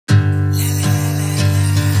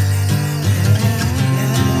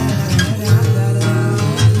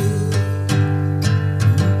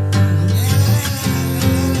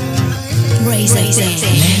Let's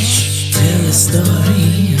tell a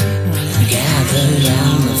story, gather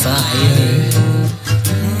round the fire.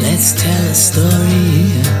 Let's tell a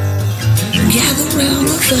story, gather round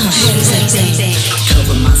the fire.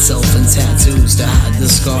 Cover myself in tattoos to hide the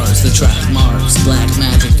scars, the track marks, black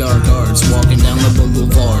magic, dark arts. Walking down the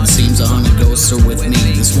boulevard, seems 100 ghosts are with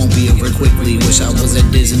me. This won't be over quickly, wish I was at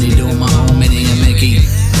Disney doing my own Minnie and Mickey.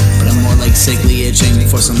 But I'm more like sickly itching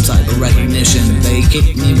for some type of recognition. They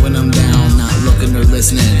kick me when I'm down, not looking or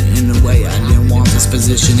listening. In a way I didn't want this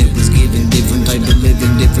position, it was given. Different type of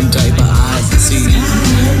living, different type of eyes to see. I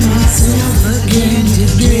heard myself again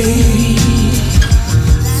today.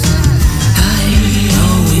 I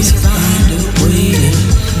always find a way to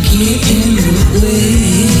get in the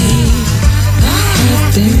way. I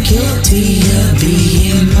have been guilty of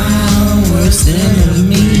being my own worst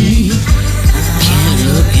enemy.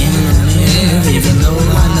 Look in the mirror, even though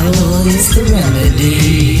I know it's the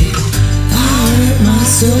remedy. I hurt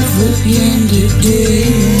myself again today.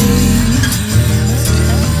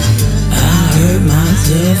 I hurt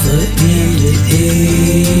myself again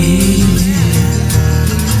today.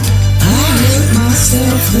 I hurt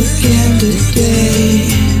myself again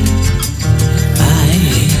today. I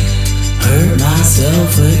hurt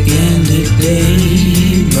myself again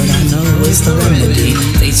today. But I know it's the remedy.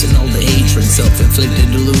 Facing all the hatred,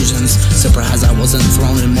 self-inflicted delusions. Surprised I wasn't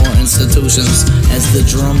thrown in more institutions. As the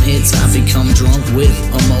drum hits, I become drunk with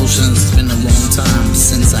emotions. It's been a long time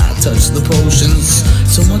since I touched the potions.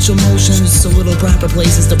 So much emotions, so little proper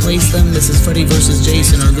places to place them. This is Freddy versus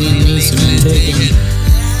Jason or Liam Neeson and Taken.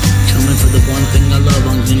 Coming for the one thing I love,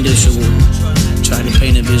 unconditional. Try to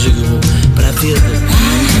paint a visual, but I feel that I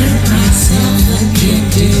hurt myself again.